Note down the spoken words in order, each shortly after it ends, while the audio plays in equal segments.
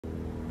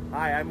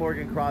Hi, I'm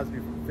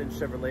Mcrosbie from Finch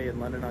Chevrolet in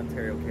London,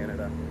 Ontario,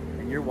 Canada,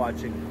 and you're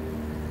watching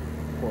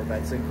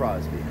Corvettes and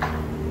Crosby.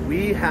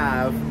 We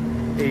have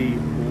a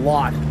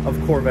lot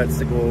of Corvettes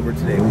to go over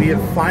today. We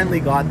have finally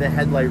got the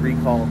headlight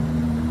recall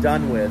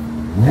done with,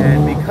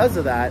 and because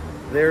of that,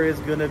 there is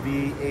going to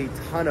be a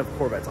ton of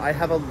Corvettes. I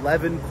have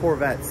 11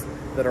 Corvettes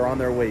that are on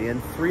their way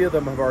in. 3 of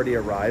them have already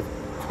arrived.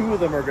 2 of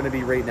them are going to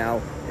be right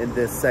now in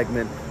this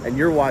segment, and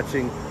you're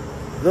watching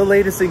the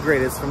latest and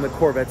greatest from the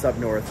Corvettes up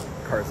north,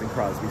 Cars and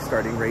Crosby,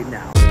 starting right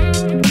now.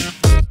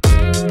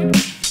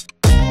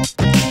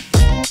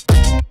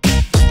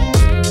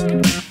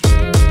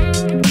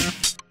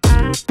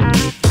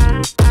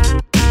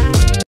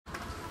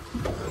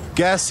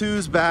 Guess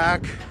who's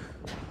back?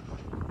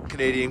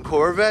 Canadian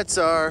Corvettes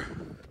are.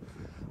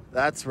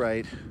 That's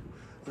right.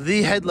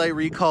 The headlight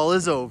recall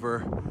is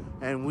over,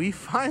 and we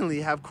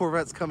finally have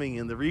Corvettes coming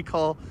in. The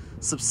recall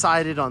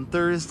subsided on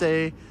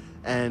Thursday,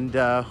 and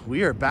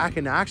we are back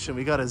in action.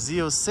 We got a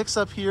Z06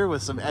 up here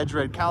with some edge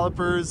red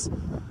calipers,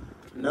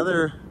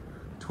 another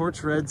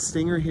torch red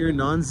Stinger here,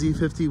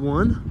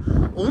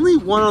 non-Z51. Only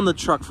one on the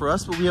truck for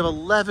us, but we have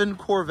 11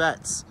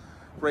 Corvettes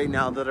right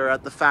now that are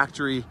at the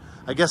factory.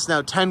 I guess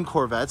now 10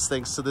 Corvettes,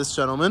 thanks to this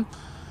gentleman.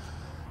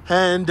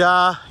 And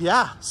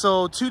yeah,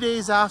 so 2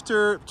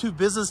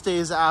 business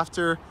days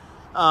after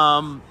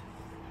the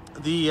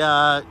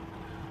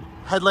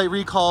headlight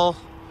recall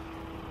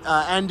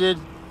ended,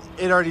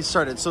 it already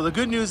started. So the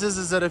good news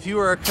is that if you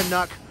are a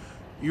Canuck,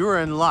 you're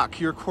in luck.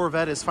 Your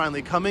Corvette is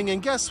finally coming,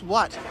 and guess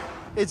what?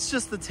 It's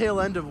just the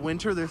tail end of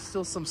winter. There's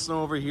still some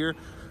snow over here.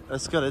 I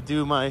just gotta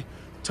do my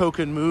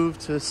token move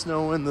to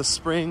snow in the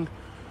spring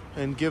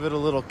and give it a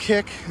little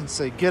kick and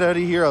say, get out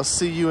of here, I'll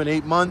see you in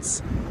 8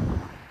 months.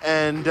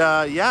 And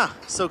yeah,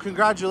 so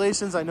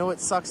congratulations. I know it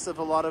sucks if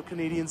a lot of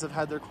Canadians have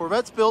had their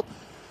Corvettes built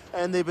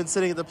and they've been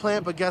sitting at the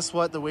plant, but guess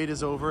what? The wait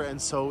is over, and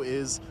so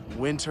is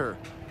winter.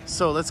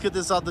 So let's get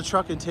this out the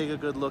truck and take a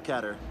good look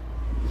at her.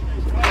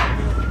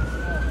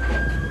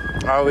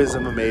 I always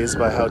am amazed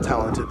by how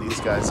talented these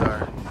guys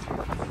are.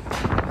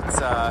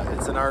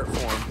 It's an art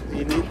form.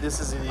 This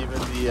isn't even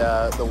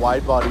the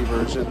wide body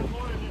version,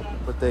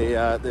 but they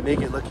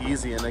make it look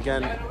easy. And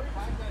again,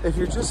 if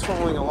you're just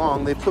following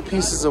along, they put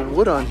pieces of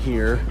wood on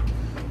here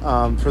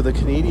for the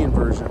Canadian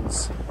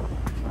versions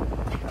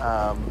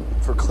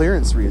for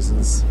clearance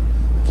reasons.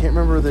 I can't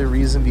remember the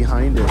reason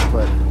behind it,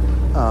 but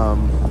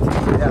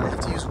yeah, they have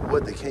to use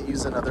wood. They can't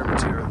use another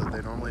material that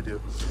they normally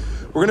do.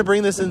 We're gonna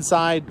bring this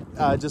inside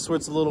just where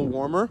it's a little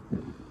warmer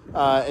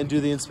and do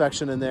the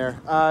inspection in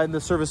there in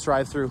the service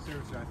drive-through.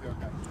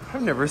 Okay.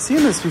 I've never seen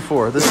this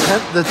before. The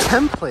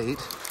template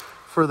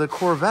for the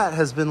Corvette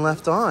has been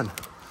left on.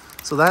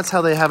 So that's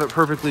how they have it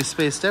perfectly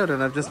spaced out,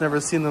 and I've just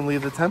never seen them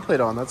leave the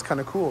template on. That's kind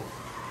of cool.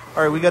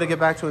 All right, we got to get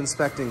back to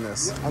inspecting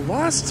this. I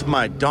lost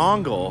my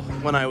dongle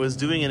when I was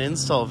doing an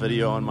install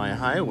video on my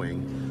high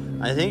wing.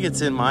 I think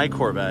it's in my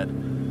Corvette.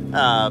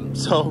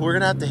 So we're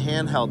gonna have to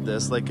handheld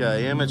this like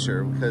an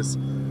amateur because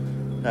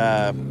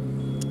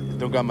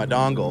don't got my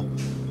dongle.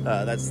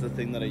 That's the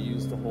thing that I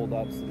use to hold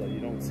up so that you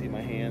don't see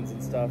my hands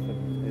and stuff,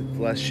 and it's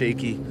less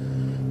shaky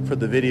for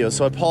the video.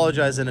 So I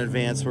apologize in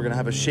advance. We're gonna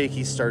have a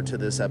shaky start to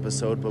this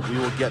episode, but we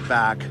will get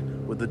back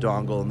with the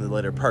dongle in the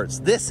later parts.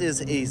 This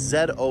is a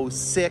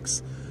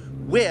Z06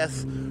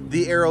 with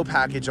the aero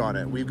package on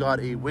it. We've got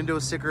a window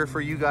sticker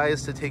for you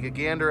guys to take a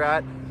gander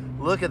at.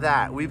 Look at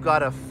that. We've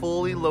got a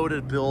fully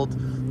loaded build,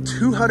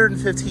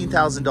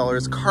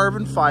 $215,000,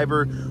 carbon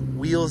fiber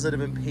wheels that have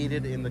been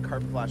painted in the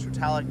carbon flash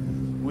metallic.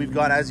 We've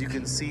got, as you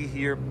can see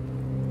here,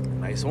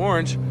 nice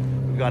orange.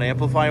 We've got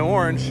Amplify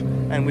orange,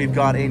 and we've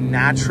got a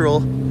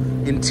natural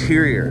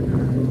interior.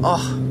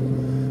 Oh,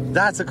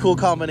 that's a cool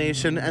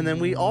combination. And then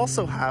we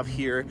also have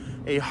here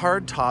a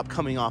hard top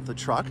coming off the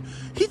truck.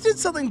 He did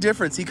something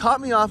different. He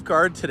caught me off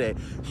guard today.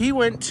 He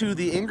went to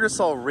the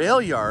Ingersoll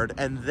rail yard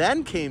and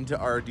then came to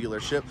our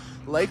dealership,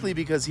 likely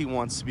because he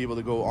wants to be able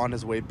to go on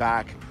his way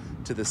back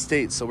to the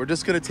States. So we're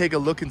just gonna take a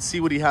look and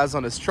see what he has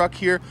on his truck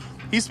here.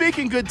 He's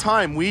making good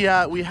time. We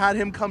had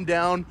him come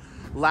down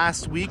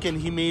last week,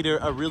 and he made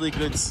a really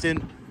good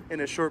stint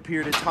in a short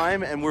period of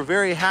time, and we're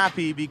very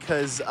happy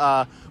because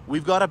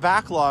we've got a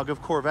backlog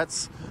of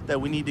Corvettes that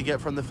we need to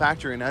get from the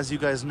factory, and as you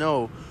guys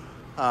know,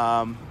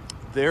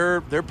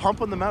 they're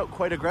pumping them out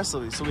quite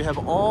aggressively. So we have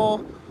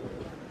all,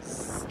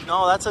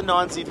 no, that's a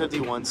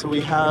non-Z51. So we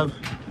have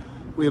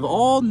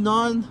all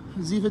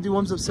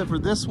non-Z51s except for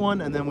this one,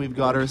 and then we've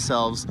got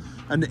ourselves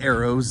an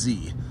Aero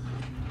Z.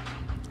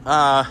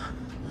 I'm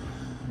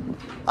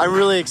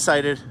really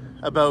excited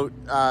about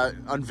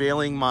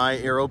unveiling my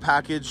aero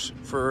package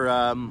for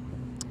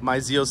my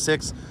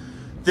Z06.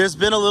 There's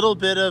been a little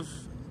bit of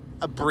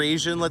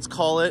abrasion, let's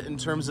call it, in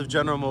terms of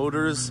General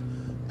Motors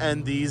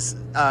and these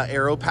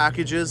aero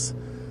packages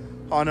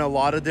on a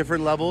lot of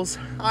different levels.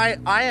 I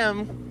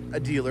am a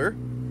dealer,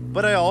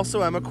 but I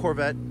also am a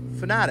Corvette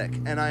fanatic,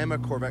 and I am a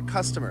Corvette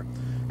customer.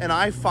 And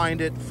I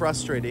find it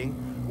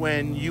frustrating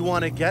when you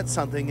want to get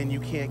something and you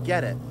can't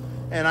get it.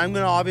 And I'm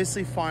going to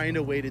obviously find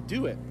a way to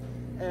do it.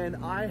 And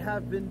I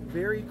have been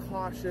very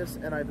cautious,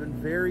 and I've been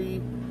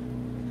very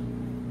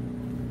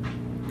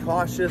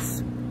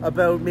cautious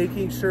about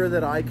making sure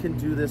that I can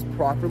do this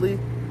properly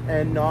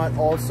and not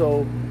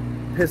also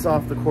piss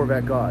off the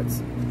Corvette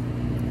gods.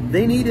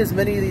 They need as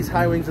many of these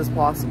high wings as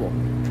possible.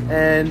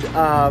 And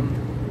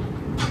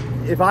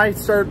if I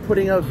start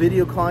putting out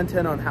video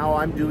content on how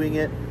I'm doing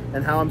it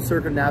and how I'm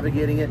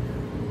circumnavigating it,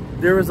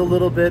 there was a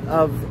little bit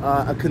of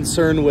a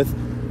concern with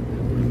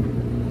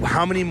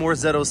how many more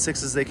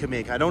Z06s they can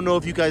make. I don't know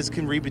if you guys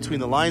can read between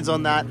the lines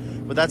on that,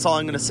 but that's all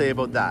I'm gonna say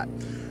about that.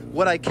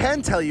 What I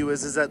can tell you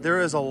is that there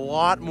is a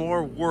lot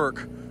more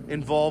work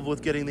involved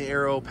with getting the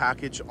aero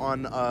package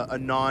on a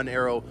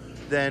non-aero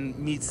than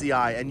meets the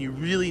eye, and you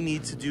really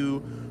need to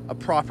do a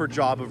proper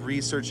job of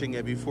researching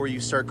it before you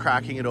start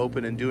cracking it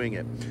open and doing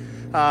it.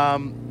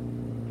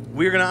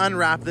 We're gonna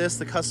unwrap this.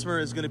 The customer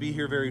is gonna be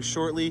here very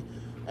shortly,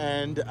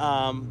 and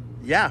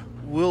yeah,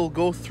 we'll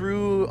go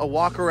through a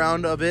walk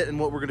around of it and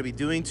what we're gonna be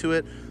doing to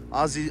it.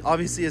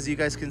 Obviously, as you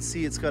guys can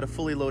see, it's got a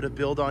fully loaded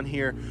build on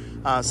here.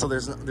 So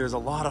there's a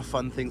lot of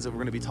fun things that we're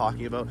gonna be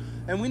talking about.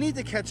 And we need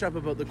to catch up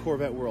about the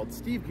Corvette world.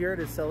 Steve Garrett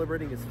is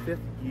celebrating his 5th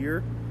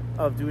year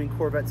of doing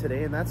Corvette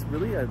Today, and that's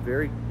really a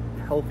very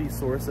healthy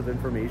source of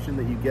information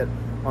that you get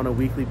on a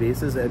weekly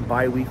basis and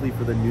bi-weekly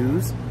for the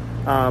news.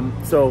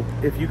 So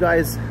if you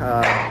guys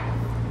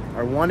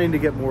are wanting to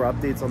get more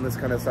updates on this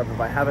kind of stuff, if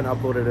I haven't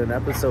uploaded an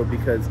episode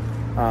because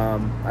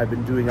I've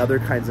been doing other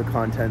kinds of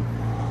content,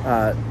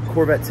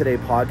 Corvette Today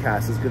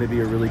podcast is going to be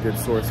a really good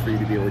source for you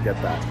to be able to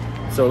get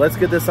that. So let's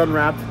get this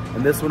unwrapped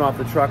and this one off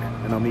the truck,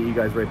 and I'll meet you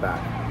guys right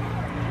back.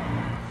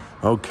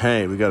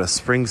 Okay, we got a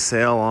spring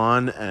sale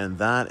on, and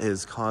that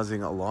is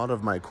causing a lot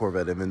of my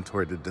Corvette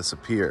inventory to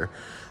disappear.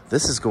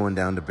 This is going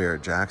down to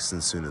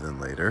Barrett-Jackson sooner than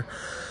later.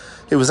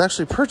 It was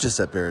actually purchased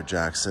at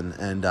Barrett-Jackson,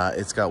 and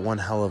it's got one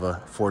hell of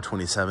a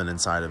 427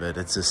 inside of it.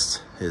 It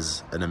just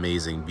is an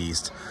amazing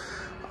beast.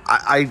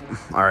 All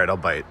right, I'll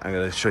bite. I'm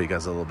gonna show you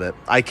guys a little bit.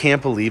 I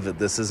can't believe that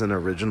this is an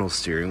original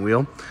steering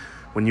wheel.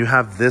 When you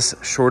have this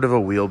short of a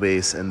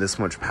wheelbase and this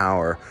much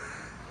power,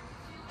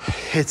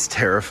 it's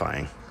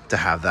terrifying to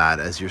have that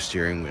as your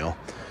steering wheel.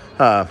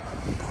 I'll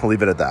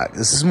leave it at that.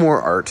 This is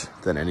more art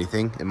than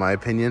anything, in my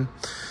opinion.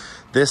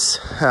 This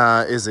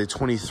is a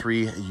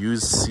 23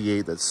 used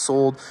C8 that's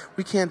sold.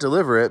 We can't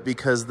deliver it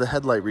because the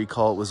headlight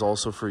recall was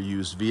also for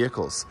used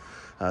vehicles.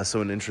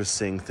 So an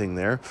interesting thing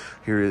there.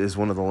 Here is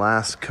one of the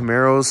last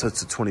Camaros.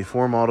 It's a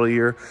 24 model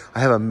year. I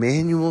have a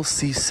manual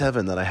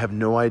C7 that I have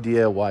no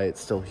idea why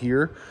it's still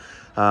here.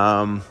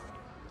 And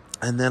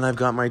then I've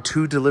got my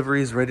 2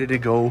 deliveries ready to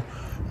go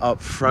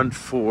up front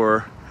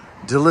for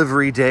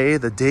delivery day,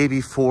 the day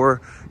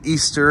before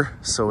Easter.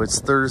 So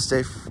it's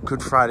Thursday,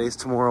 Good Friday's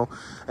tomorrow.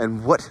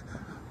 And what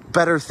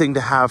better thing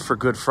to have for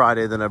Good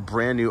Friday than a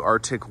brand new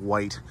Arctic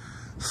White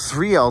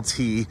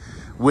 3LT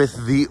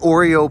with the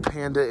Oreo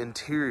Panda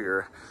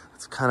interior.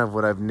 That's kind of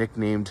what I've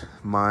nicknamed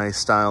my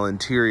style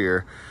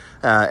interior.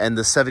 And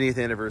the 70th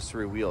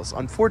anniversary wheels.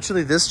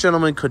 Unfortunately, this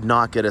gentleman could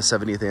not get a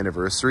 70th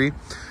anniversary.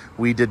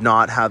 We did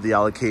not have the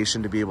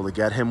allocation to be able to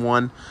get him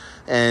one.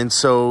 And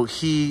so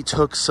he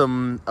took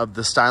some of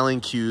the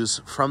styling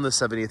cues from the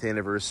 70th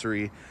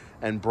anniversary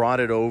and brought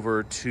it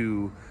over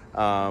to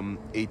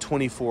a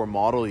 24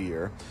 model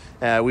year.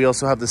 We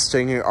also have the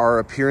Stingray R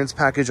appearance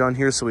package on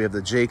here. So we have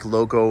the Jake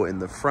logo in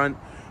the front,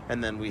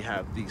 and then we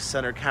have the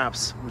center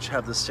caps, which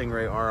have the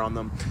Stingray R on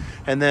them.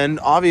 And then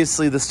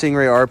obviously the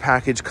Stingray R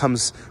package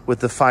comes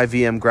with the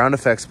 5VM ground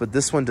effects, but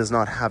this one does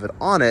not have it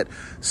on it.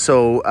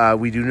 So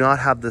we do not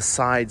have the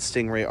side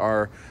Stingray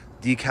R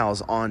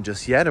decals on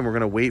just yet, and we're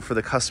gonna wait for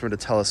the customer to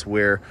tell us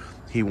where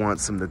he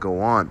wants them to go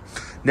on.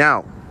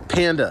 Now,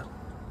 Panda.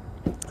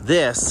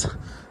 This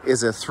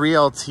is a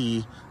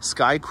 3LT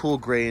Sky Cool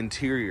Gray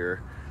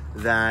interior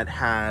that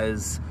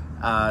has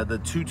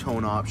the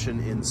 2-tone option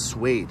in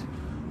suede.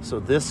 So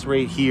this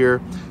right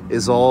here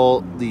is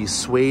all the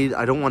suede.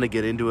 I don't want to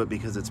get into it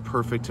because it's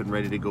perfect and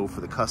ready to go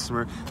for the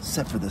customer,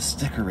 except for the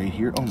sticker right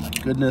here. Oh my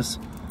goodness.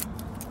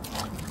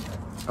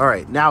 All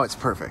right, now it's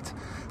perfect.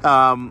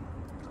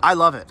 I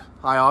love it.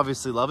 I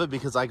obviously love it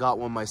because I got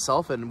one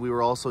myself, and we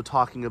were also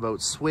talking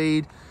about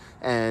suede,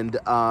 and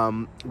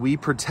we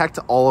protect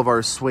all of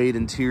our suede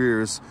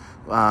interiors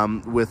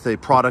with a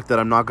product that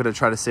I'm not going to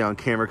try to say on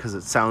camera because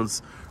it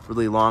sounds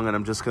really long and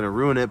I'm just going to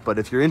ruin it. But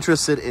if you're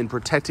interested in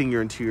protecting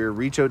your interior,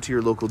 reach out to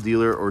your local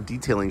dealer or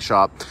detailing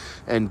shop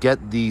and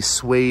get the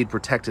suede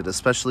protected,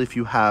 especially if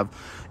you have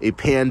a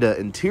Panda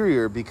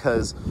interior,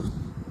 because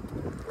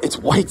it's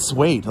white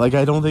suede. Like,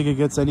 I don't think it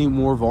gets any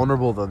more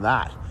vulnerable than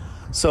that.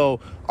 So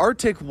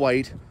Arctic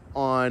White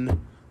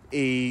on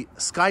a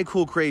Sky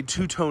Cool Gray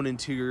 2-tone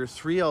interior,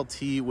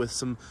 3LT with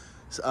some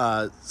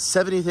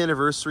 70th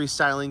anniversary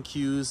styling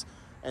cues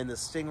and the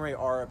Stingray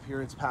R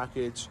appearance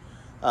package.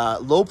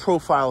 Low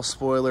profile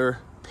spoiler,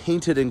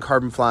 painted in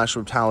carbon flash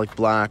metallic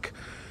black.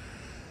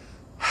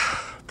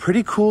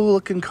 Pretty cool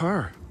looking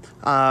car.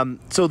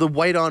 So the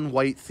white on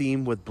white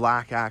theme with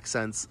black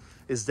accents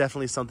is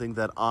definitely something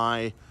that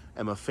I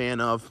am a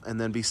fan of. And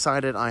then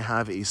beside it, I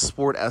have a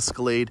Sport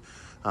Escalade.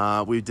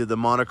 We did the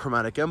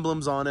monochromatic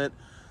emblems on it,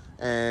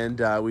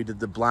 and we did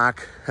the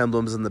black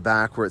emblems in the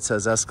back where it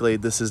says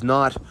Escalade. This is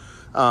not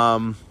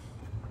Arctic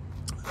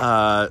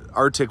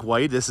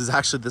white. This is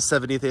actually the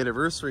 70th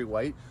anniversary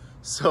white.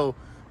 So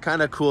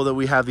kind of cool that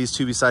we have these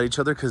two beside each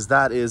other, because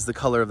that is the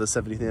color of the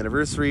 70th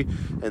anniversary,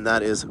 and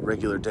that is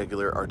regular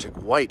Arctic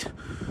white.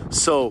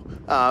 So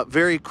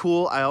very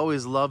cool. I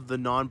always love the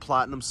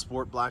non-platinum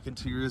sport black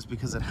interiors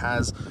because it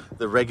has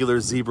the regular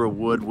zebra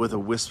wood with a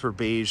whisper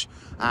beige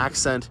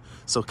accent.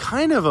 So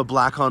kind of a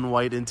black on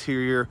white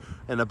interior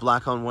and a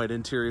black on white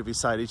interior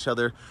beside each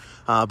other.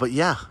 But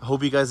yeah, I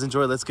hope you guys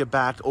enjoy. Let's get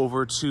back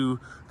over to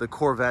the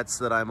Corvettes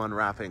that I'm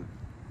unwrapping.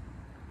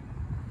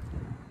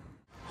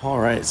 All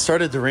right, it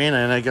started to rain,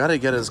 and I gotta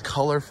get as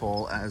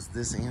colorful as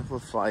this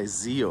Amplify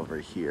Z over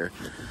here.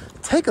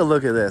 Take a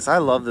look at this. I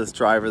love this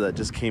driver that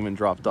just came and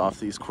dropped off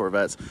these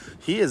Corvettes.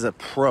 He is a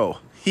pro.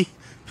 He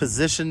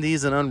positioned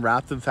these and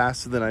unwrapped them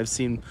faster than I've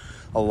seen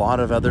a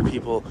lot of other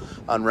people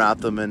unwrap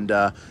them,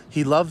 and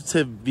he loved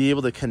to be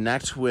able to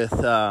connect with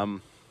the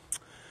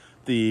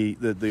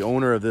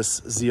owner of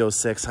this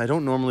Z06. I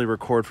don't normally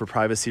record for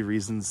privacy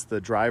reasons,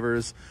 the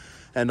drivers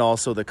and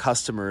also the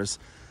customers,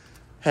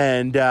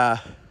 and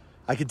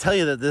I can tell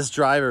you that this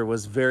driver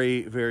was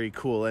very, very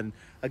cool. And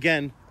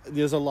again,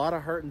 there's a lot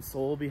of heart and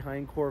soul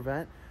behind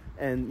Corvette,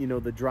 and you know,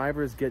 the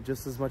drivers get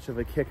just as much of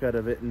a kick out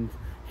of it and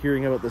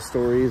hearing about the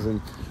stories.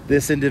 And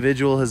this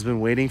individual has been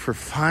waiting for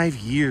 5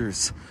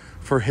 years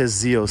for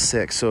his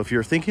Z06. So if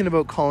you're thinking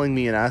about calling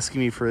me and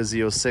asking me for a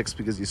Z06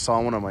 because you saw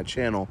one on my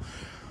channel,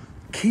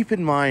 keep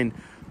in mind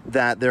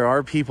that there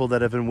are people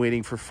that have been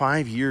waiting for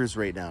 5 years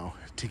right now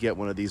to get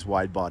one of these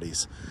wide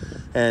bodies.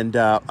 And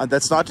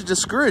that's not to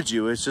discourage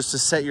you, it's just to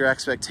set your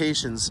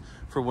expectations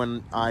for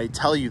when I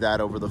tell you that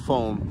over the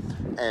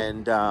phone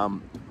and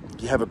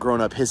you have a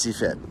grown-up hissy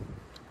fit.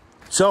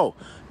 So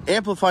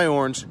Amplify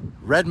Orange,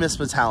 Red Mist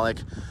Metallic,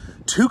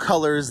 two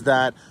colors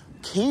that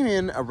came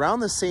in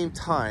around the same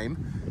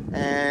time,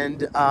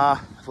 and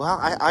well,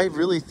 I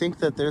really think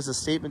that there's a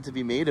statement to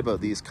be made about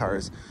these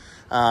cars.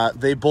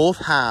 They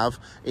both have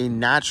a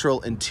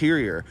natural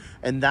interior,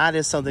 and that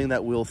is something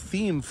that we'll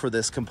theme for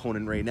this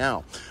component right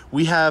now.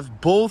 We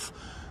have both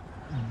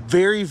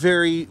very,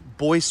 very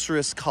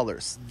boisterous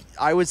colors.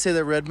 I would say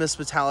that Red Mist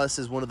Metallic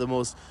is one of the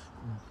most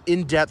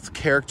in-depth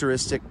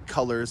characteristic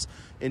colors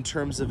in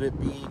terms of it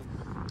being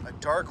a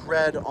dark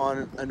red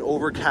on an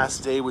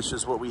overcast day, which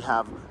is what we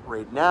have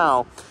right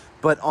now.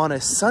 But on a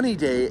sunny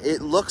day,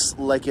 it looks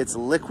like it's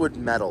liquid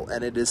metal,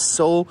 and it is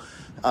so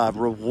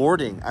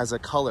rewarding as a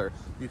color.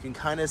 You can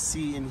kind of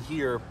see in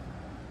here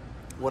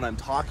what I'm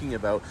talking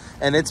about,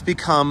 and it's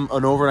become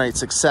an overnight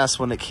success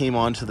when it came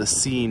onto the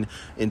scene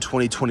in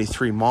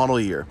 2023 model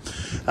year.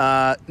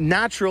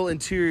 Natural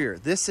interior.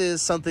 This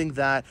is something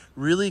that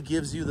really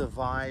gives you the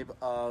vibe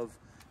of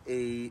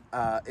a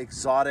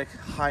exotic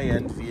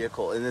high-end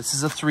vehicle, and this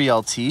is a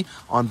 3LT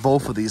on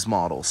both of these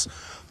models.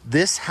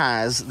 This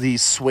has the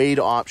suede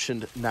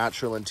optioned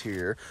natural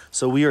interior,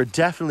 so we are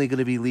definitely going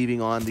to be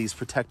leaving on these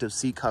protective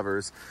seat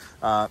covers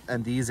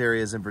and these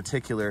areas in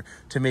particular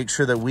to make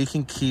sure that we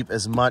can keep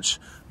as much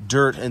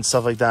dirt and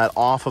stuff like that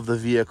off of the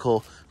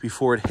vehicle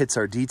before it hits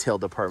our detail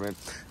department.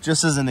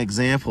 Just as an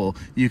example,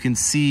 you can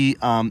see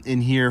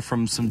in here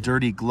from some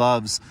dirty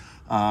gloves,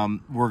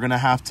 we're going to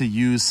have to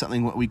use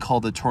something what we call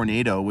the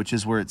tornado, which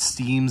is where it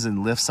steams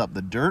and lifts up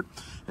the dirt.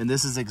 And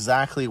this is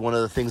exactly one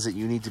of the things that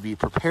you need to be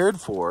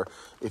prepared for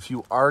if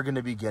you are going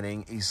to be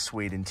getting a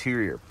suede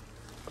interior.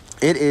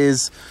 It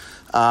is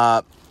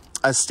a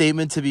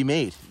statement to be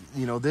made.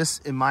 You know, this,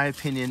 in my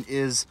opinion,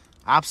 is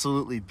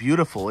absolutely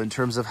beautiful in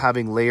terms of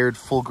having layered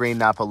full grain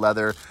Napa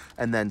leather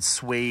and then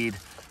suede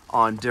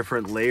on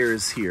different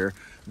layers here.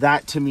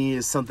 That to me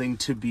is something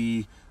to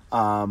be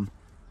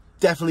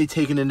definitely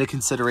taken into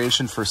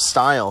consideration for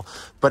style.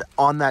 But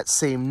on that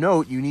same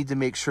note, you need to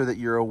make sure that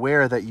you're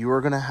aware that you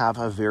are going to have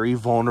a very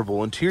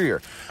vulnerable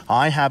interior.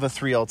 I have a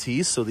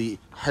 3LT, so the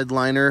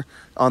headliner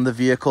on the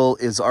vehicle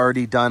is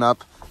already done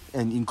up,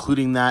 and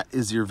including that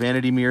is your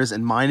vanity mirrors,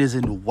 and mine is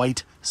in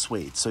white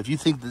suede. So if you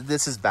think that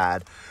this is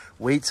bad,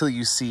 wait till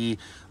you see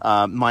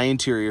my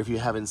interior if you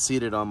haven't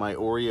seen it on my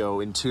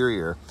Oreo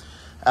interior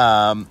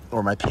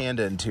or my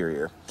Panda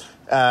interior.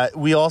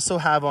 We also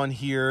have on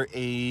here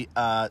a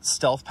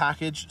stealth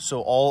package,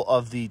 so all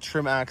of the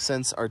trim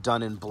accents are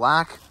done in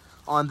black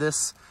on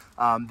this.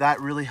 That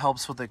really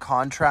helps with the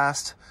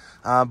contrast,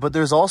 but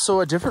there's also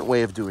a different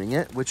way of doing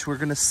it, which we're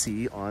going to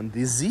see on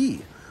the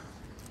Z,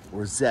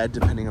 or Z,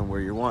 depending on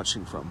where you're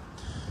watching from.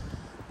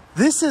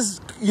 This is,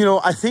 you know,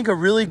 I think a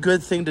really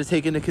good thing to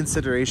take into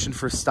consideration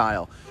for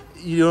style.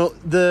 You know,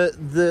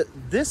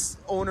 this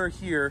owner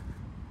here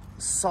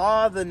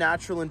saw the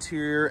natural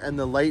interior and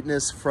the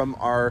lightness from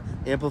our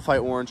Amplify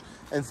Orange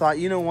and thought,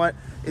 you know what,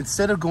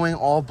 instead of going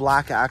all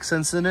black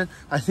accents in it,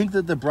 I think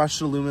that the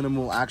brushed aluminum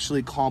will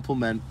actually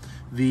complement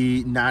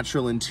the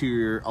natural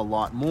interior a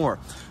lot more.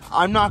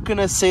 I'm not going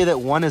to say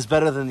that one is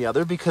better than the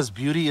other because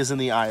beauty is in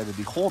the eye of the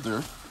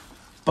beholder,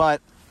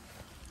 but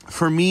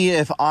for me,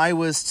 if I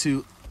was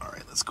to, all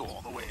right, let's go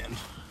all the way in.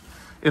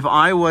 If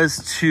I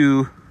was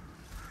to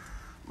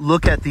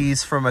look at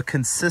these from a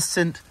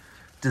consistent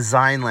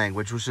design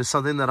language, which is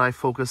something that I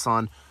focus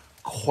on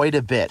quite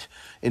a bit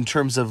in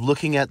terms of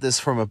looking at this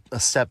from a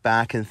step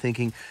back and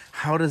thinking,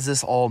 how does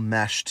this all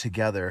mesh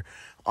together?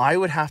 I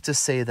would have to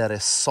say that a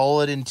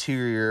solid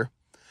interior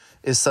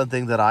is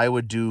something that I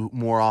would do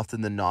more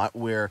often than not,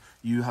 where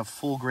you have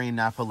full grain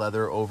Napa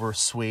leather over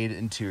suede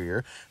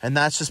interior. And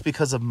that's just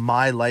because of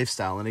my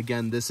lifestyle. And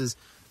again, this is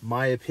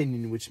my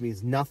opinion, which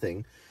means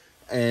nothing.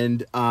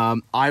 And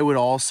I would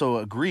also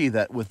agree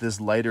that with this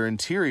lighter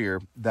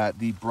interior, that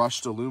the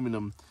brushed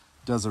aluminum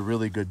does a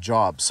really good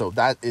job. So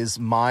that is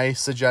my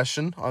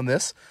suggestion on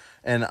this.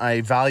 And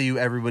I value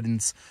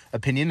everybody's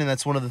opinion. And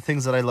that's one of the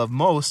things that I love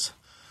most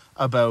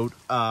about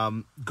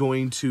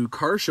going to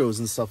car shows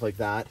and stuff like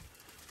that,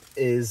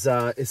 is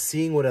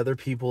seeing what other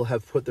people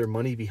have put their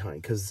money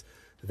behind, because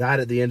that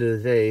at the end of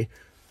the day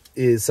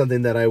is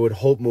something that I would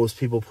hope most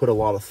people put a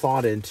lot of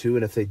thought into,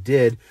 and if they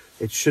did,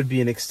 it should be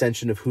an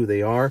extension of who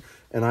they are,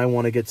 and I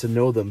want to get to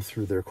know them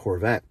through their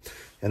Corvette.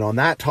 And on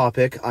that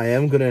topic, I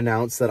am going to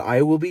announce that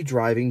I will be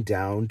driving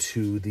down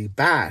to the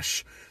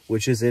Bash,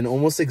 which is in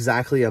almost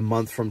exactly a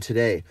month from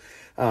today.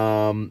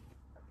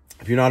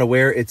 If you're not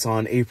aware, it's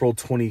on April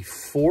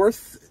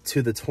 24th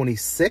to the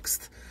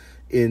 26th.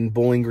 In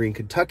Bowling Green,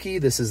 Kentucky.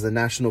 This is the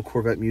National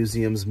Corvette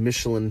Museum's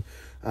Michelin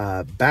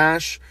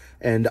Bash,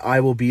 and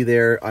I will be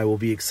there. I will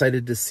be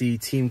excited to see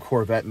Team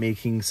Corvette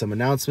making some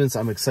announcements.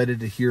 I'm excited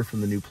to hear from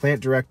the new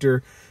plant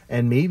director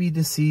and maybe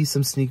to see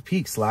some sneak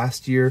peeks.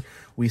 Last year,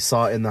 we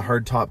saw in the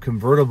hardtop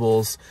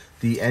convertibles,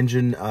 the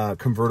engine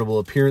convertible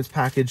appearance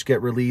package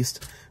get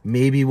released.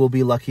 Maybe we'll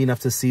be lucky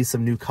enough to see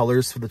some new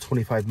colors for the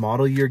 25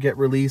 model year get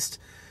released.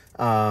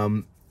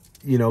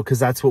 You know, because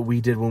that's what we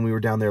did when we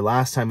were down there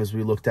last time, is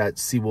we looked at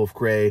Seawolf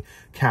Gray,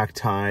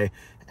 Cacti,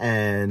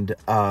 and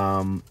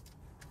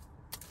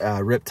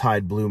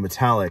Riptide Blue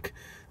Metallic.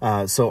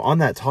 So on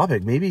that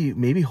topic,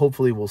 maybe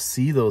hopefully we'll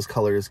see those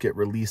colors get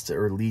released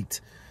or leaked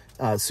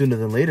sooner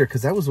than later,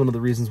 because that was one of the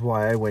reasons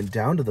why I went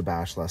down to the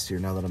Bash last year,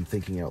 now that I'm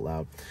thinking out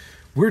loud.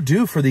 We're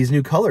due for these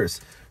new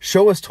colors.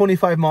 Show us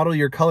 25 model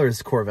year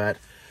colors, Corvette.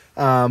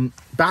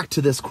 Back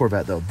to this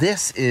Corvette, though.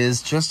 This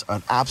is just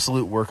an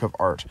absolute work of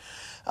art.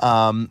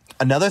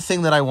 Another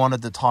thing that I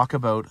wanted to talk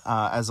about,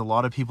 as a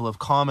lot of people have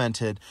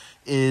commented,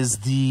 is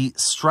the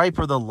stripe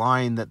or the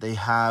line that they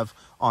have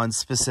on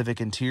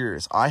specific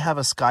interiors. I have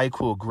a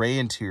Skycool gray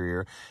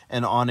interior,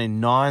 and on a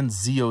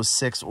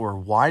non-Z06 or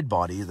wide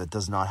body that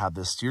does not have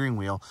the steering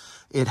wheel,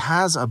 it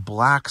has a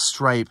black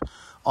stripe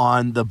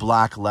on the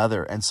black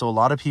leather. And so a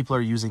lot of people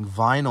are using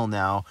vinyl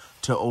now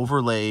to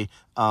overlay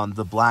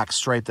the black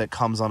stripe that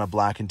comes on a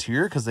black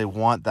interior, because they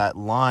want that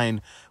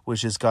line,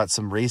 which has got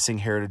some racing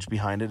heritage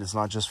behind it. It's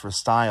not just for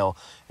style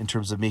in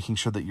terms of making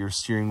sure that your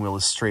steering wheel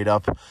is straight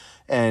up.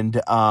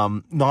 And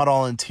not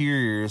all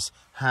interiors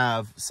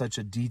have such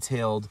a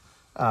detailed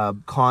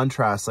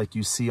contrast like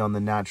you see on the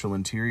natural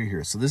interior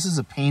here. So this is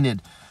a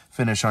painted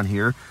finish on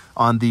here.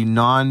 On the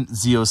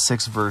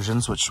non-Z06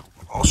 versions, which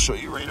I'll show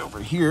you right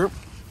over here,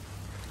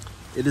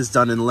 it is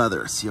done in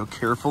leather. See how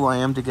careful I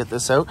am to get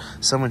this out?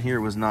 Someone here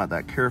was not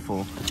that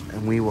careful,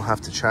 and we will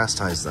have to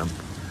chastise them.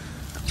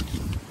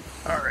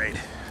 All right.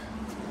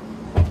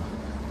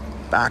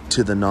 Back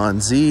to the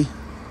non-Z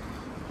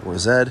or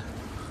Z.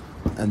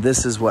 And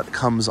this is what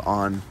comes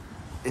on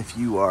if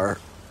you are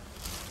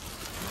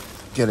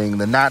getting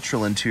the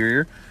natural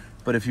interior.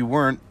 But if you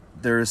weren't,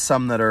 there's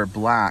some that are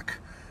black.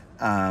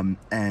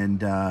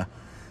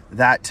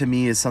 That to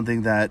me is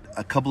something that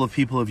a couple of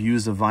people have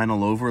used a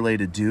vinyl overlay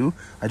to do.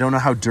 I don't know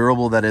how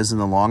durable that is in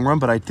the long run,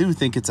 but I do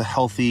think it's a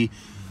healthy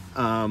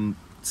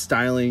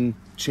styling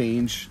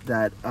change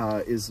that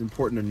is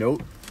important to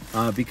note,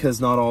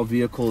 because not all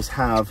vehicles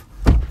have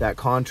that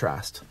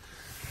contrast.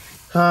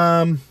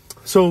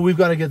 So we've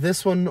got to get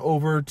this one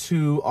over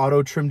to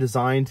Auto Trim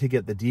Design to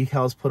get the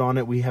decals put on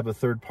it. We have a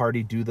third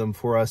party do them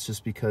for us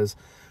just because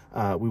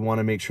we want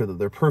to make sure that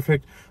they're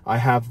perfect. I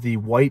have the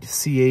white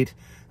C8.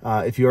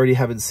 If you already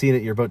haven't seen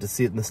it, you're about to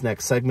see it in this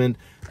next segment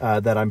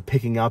that I'm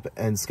picking up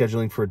and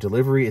scheduling for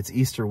delivery. It's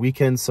Easter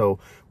weekend, so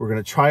we're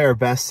going to try our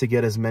best to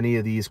get as many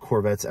of these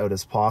Corvettes out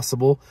as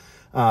possible.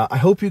 I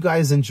hope you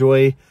guys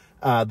enjoy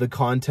the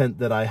content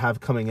that I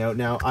have coming out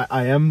now.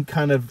 I am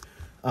kind of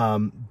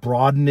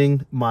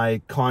broadening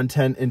my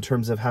content in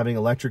terms of having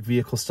electric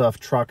vehicle stuff,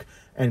 truck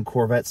and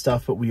Corvette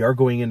stuff, but we are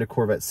going into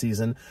Corvette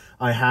season.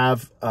 I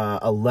have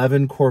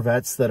 11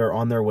 Corvettes that are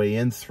on their way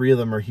in. 3 of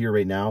them are here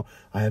right now.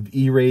 I have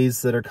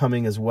E-Rays that are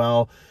coming as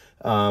well.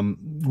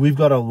 We've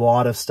got a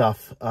lot of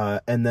stuff,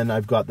 and then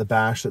I've got the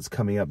Bash that's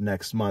coming up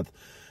next month.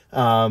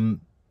 The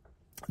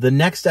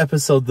next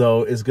episode,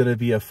 though, is going to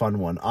be a fun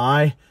one.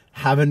 I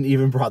haven't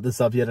even brought this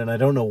up yet, and I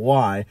don't know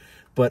why,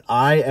 but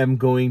I am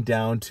going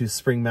down to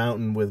Spring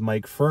Mountain with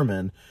Mike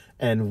Furman,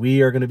 and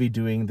we are going to be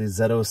doing the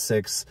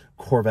Z06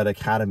 Corvette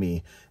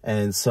Academy.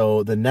 And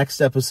so the next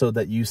episode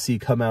that you see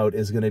come out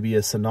is going to be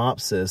a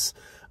synopsis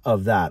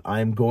of that.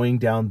 I'm going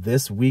down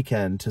this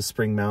weekend to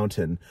Spring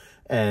Mountain,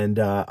 and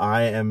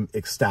I am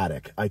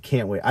ecstatic. I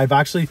can't wait. I've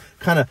actually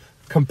kind of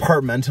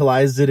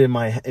compartmentalized it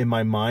in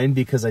my mind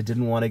because I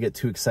didn't want to get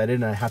too excited,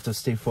 and I have to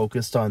stay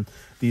focused on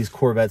these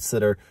Corvettes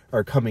that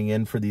are coming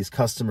in for these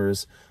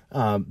customers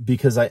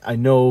because I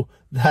know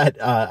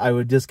that I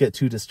would just get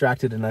too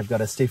distracted, and I've got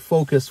to stay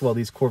focused while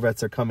these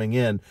Corvettes are coming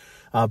in.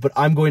 But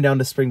I'm going down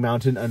to Spring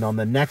Mountain, and on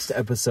the next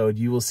episode,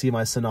 you will see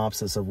my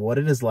synopsis of what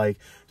it is like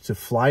to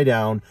fly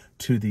down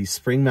to the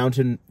Spring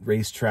Mountain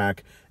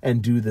racetrack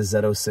and do the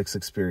Z06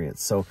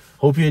 experience. So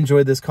hope you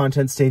enjoyed this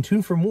content. Stay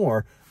tuned for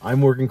more.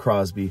 I'm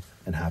Mcrosbie,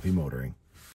 and happy motoring.